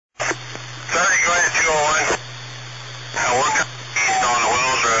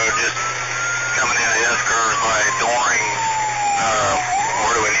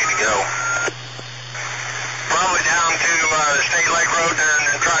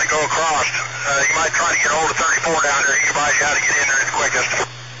go across. You might try to get hold of 34 down there. He can advise you how to get in there the quickest.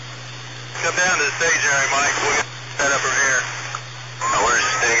 Come down to the staging area, Mike. We'll get that up from here. Where's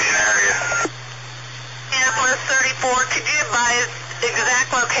the staging area? Minneapolis 34, could you advise exact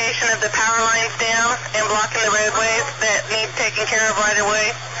location of the power lines down and blocking the roadways that need taken care of right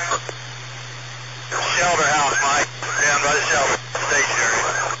away? Shelter house, Mike. Down by the shelter station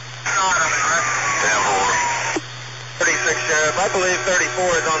area. 36 Sheriff. I believe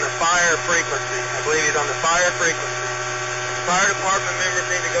 34 is on the fire frequency. I believe he's on the fire frequency. Fire department members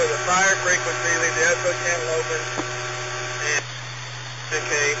need to go to the fire frequency, leave the SO channel open, and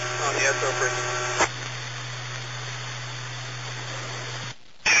indicate on the SO frequency.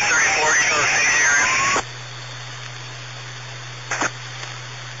 34, you go to the staging area.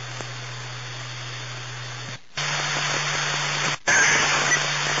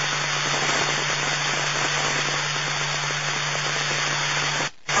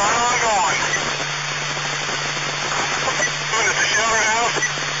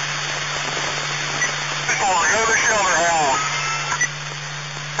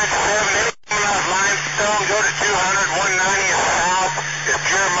 Go to 200, 190 south. If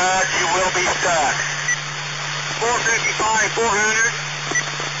you're mud, you will be stuck. 455, 400.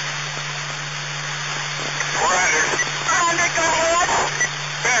 400. 400, go ahead.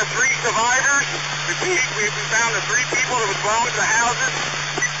 We have 3 survivors. Repeat, we found the 3 people that was belonging to the houses.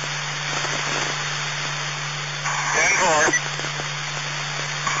 10-4.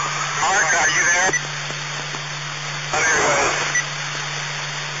 Mark, are you there? Oh, there he was.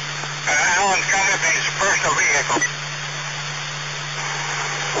 Alan's coming up in his personal vehicle.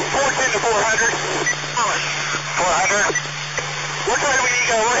 410 to 400. 400. Which way do we need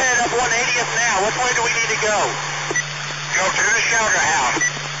to go? We're headed up 180th now. Which way do we need to go? Go to the shelter house.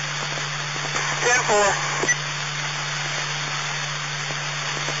 10-4.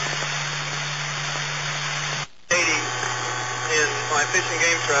 In my fishing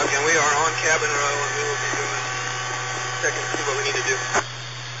game truck, and we are on Cabin Row, and we will be doing checking to see what we need to do.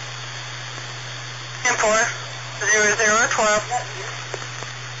 10-4, 0012.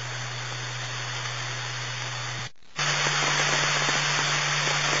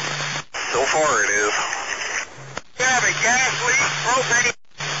 So far it is. We have a gas leak, propane.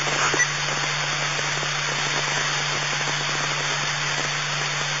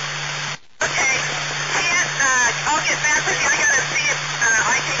 Okay, I'll get back with you. I gotta see if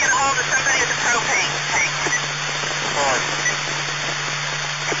I can get a hold of somebody at the propane tank.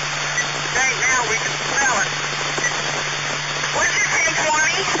 Right now we can smell it. What's your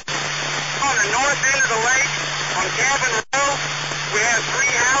 1020? On the north end of the lake, on Cabin Row, we have 3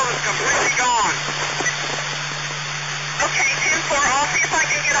 houses completely gone. Okay, 10-4, I'll see if I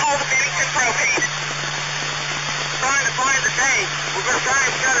can get a hold of Bennington Propane. Trying to find the tank. We're going to try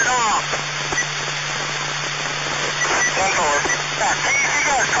and shut it off. 10-4. Steve, you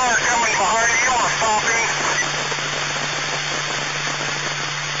got a car coming behind you. You want to stop him?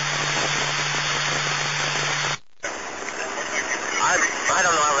 I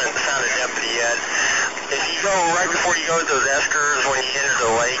don't know, I haven't found a deputy yet. If you go right before you go to those eskers when you enter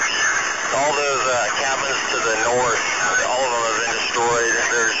the lake, all those cabins to the north, all of them have been destroyed.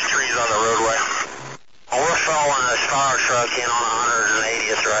 There's trees on the roadway. We're following a fire truck in on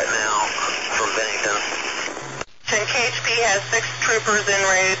 180th right now from Bennington. KHP has 6 troopers en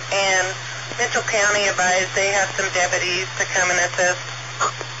route, and Mitchell County advised they have some deputies to come and assist.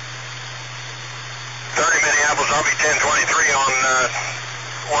 30 Minneapolis, I'll be 1023 on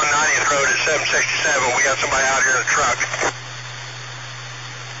 190th Road at 767. We got somebody out here in a truck.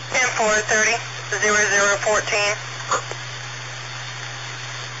 10-4, 30, 0014.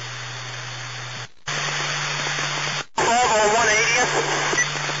 Volvo 180th.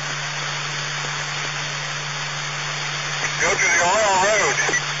 Go to the oil road.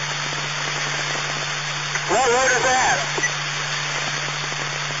 What road is that?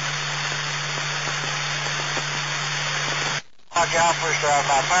 Watch out for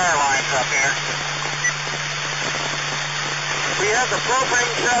my fire lines up here. We have the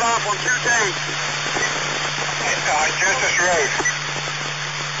propane shut off on 2 tanks. It's on Justice Road.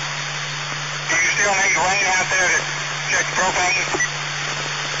 Do you still need rain out there to check the propane?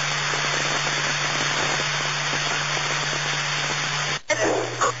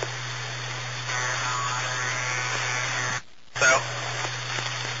 So?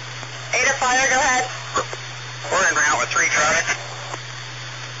 8 of fire, go ahead. We're en route with 3 trucks.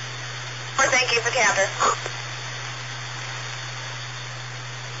 Or thank you for Captain.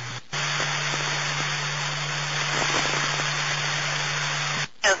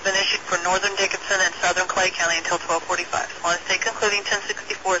 Has been issued for northern Dickinson and southern Clay County until 12:45. Want to stay concluding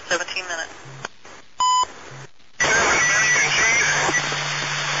 1064 at 17 minutes.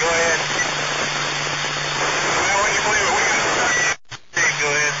 Go ahead. Well, when you believe it, we got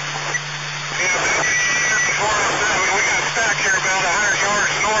go ahead. We got stacked here about 100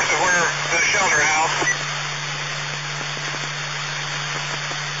 yards north of where the shelter house.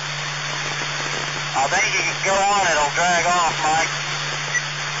 I think you can go on, it'll drag off, Mike.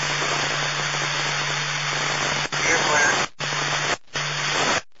 You're clear.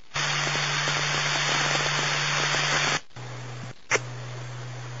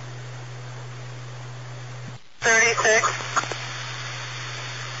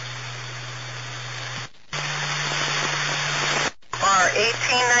 Are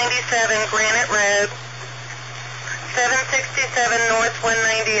 1897 Granite Road, 767 North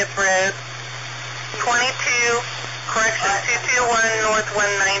 190th Road, 221 North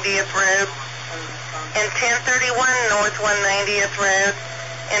 190th Road, and 1031 North 190th Road,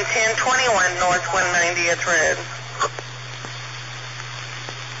 and 1021 North 190th Road.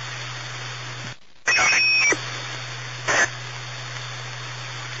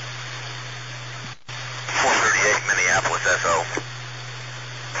 Minneapolis SO.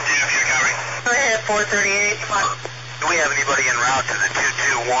 Go ahead, 438. Do we have anybody en route to the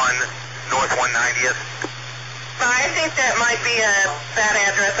 221 North 190th? I think that might be that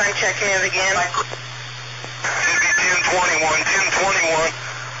address. I'm checking it again. Should be 1021.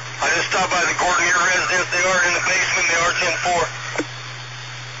 I just stopped by the Gordon Ear residence. They are in the basement. They are 10-4.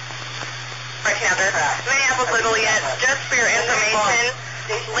 Right now, Minneapolis Little yet. Just for your information,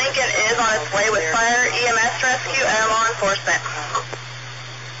 Lincoln is on its way with fire, EMS rescue, and law enforcement.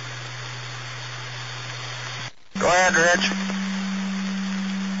 Go ahead, Rich.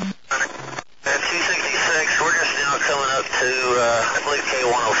 At 266, we're just now coming up to, I believe,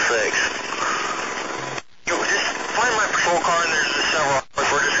 K106. Just find my patrol car, and there's just several.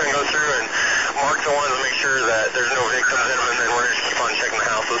 We're just going to go through and mark the ones and make sure that there's no victims in them, and then we're going to keep on checking the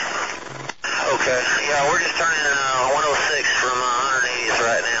houses. Okay. Yeah, we're just turning 106 from 180th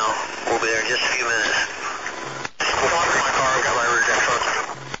right now. We'll be there in just a few minutes. We'll talk to my car. I've got my rear deck front.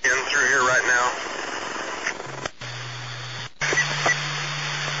 Getting through here right now.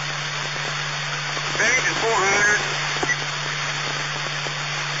 Page 400.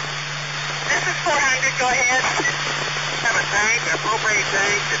 This is 400. Go ahead. We have a tank, a propane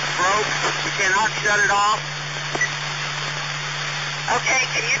tank that's broke. We cannot shut it off. Okay,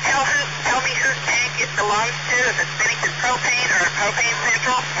 can you tell me whose tank it belongs to? If it's Bennington Propane or Propane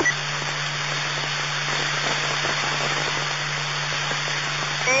Central?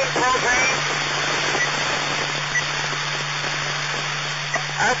 Propane.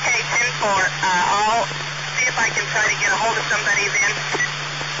 Okay, 10-4. I'll see if I can try to get a hold of somebody then.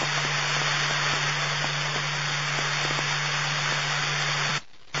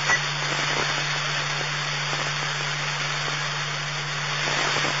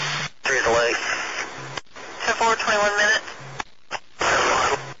 Delay. 10-4, 21 minutes.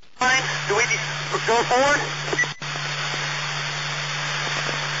 Fine. Do we go forward?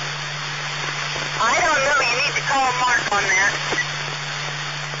 I don't know. You need to call Mark on that.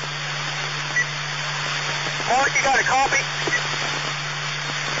 Mark, you got a copy?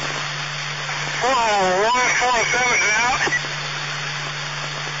 407's out.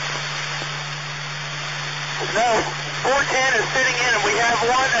 No, 410 is sitting in, and we have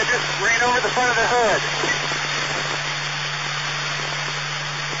one that just ran over the front of the hood.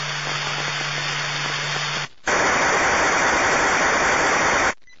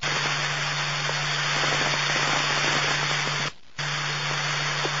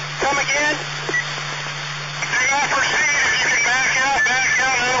 Come again? Do not proceed. If you can back out,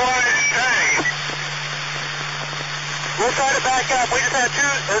 otherwise stay. We'll try to back up. We just had 3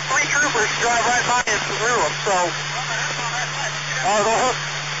 troopers drive right by us through them, so...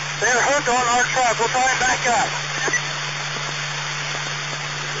 they're hooked on our truck. We'll try and back up.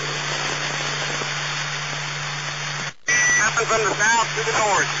 Happens from the south to the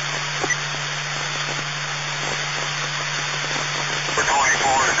north. We're 24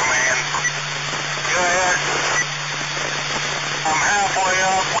 to command. Go ahead. I'm halfway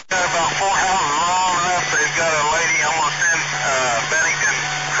up. We got about 4 houses long enough. They've got a lady. I'm going to send Bennington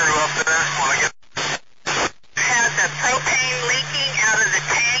crew up there when I get... Has the propane leaking out of the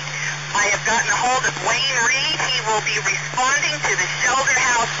tank. I have gotten a hold of Wayne Reed. He will be responding to the shelter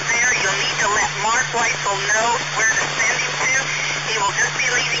house there. You'll need to let Mark Weitzel know where to send him to. He will just be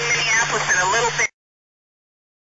leaving Minneapolis in a little